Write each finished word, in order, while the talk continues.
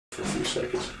2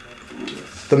 seconds.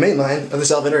 The main line of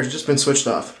this elevator has just been switched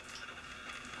off.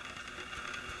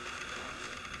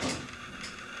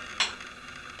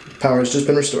 Power has just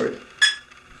been restored.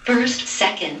 First,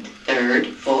 second, third,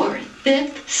 fourth,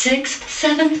 fifth, sixth,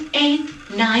 seventh, eighth,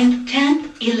 ninth, 10th,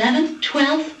 11th,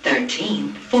 12th,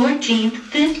 13th, 14th,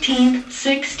 15th,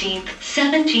 16th,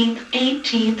 17th,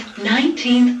 18th,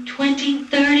 19th, 20th,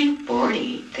 30,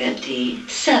 40, 50,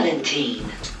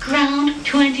 17. Ground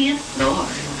 20th floor.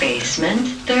 Basement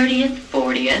 30th,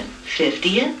 40th,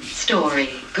 50th story.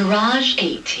 Garage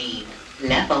 18.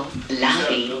 Level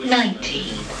lobby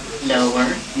 19. Lower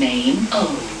main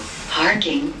O.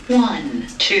 Parking 1,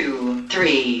 2,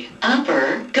 3.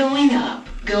 Upper going up,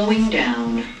 going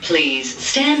down. Please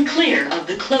stand clear of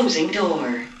the closing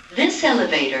door. This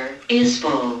elevator is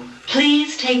full.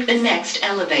 Please take the next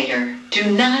elevator.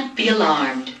 Do not be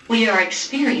alarmed. We are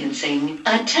experiencing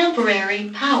a temporary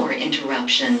power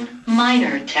interruption.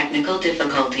 Minor technical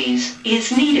difficulties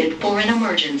is needed for an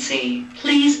emergency.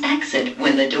 Please exit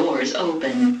when the doors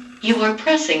open. You are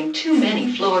pressing too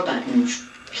many floor buttons.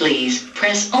 Please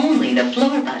press only the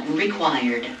floor button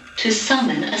required. To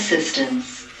summon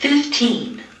assistance.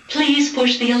 15. Please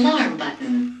push the alarm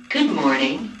button. Good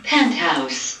morning.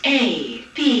 Penthouse A,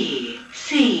 B,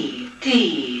 C,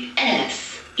 D,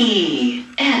 S, E,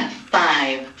 F,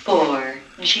 5, 4,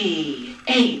 G,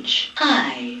 H,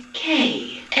 I,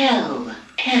 K, L,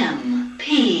 M,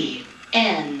 P,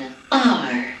 N,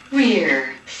 R,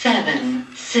 rear, 7,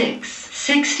 6,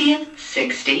 60th,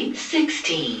 60,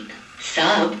 16.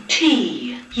 Sub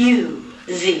T, U,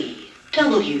 Z,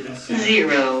 W,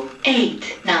 0,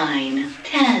 8, 9,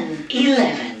 10,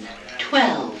 11,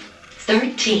 12,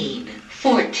 13,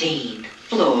 14,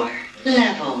 floor,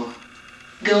 level.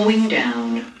 Going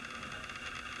down.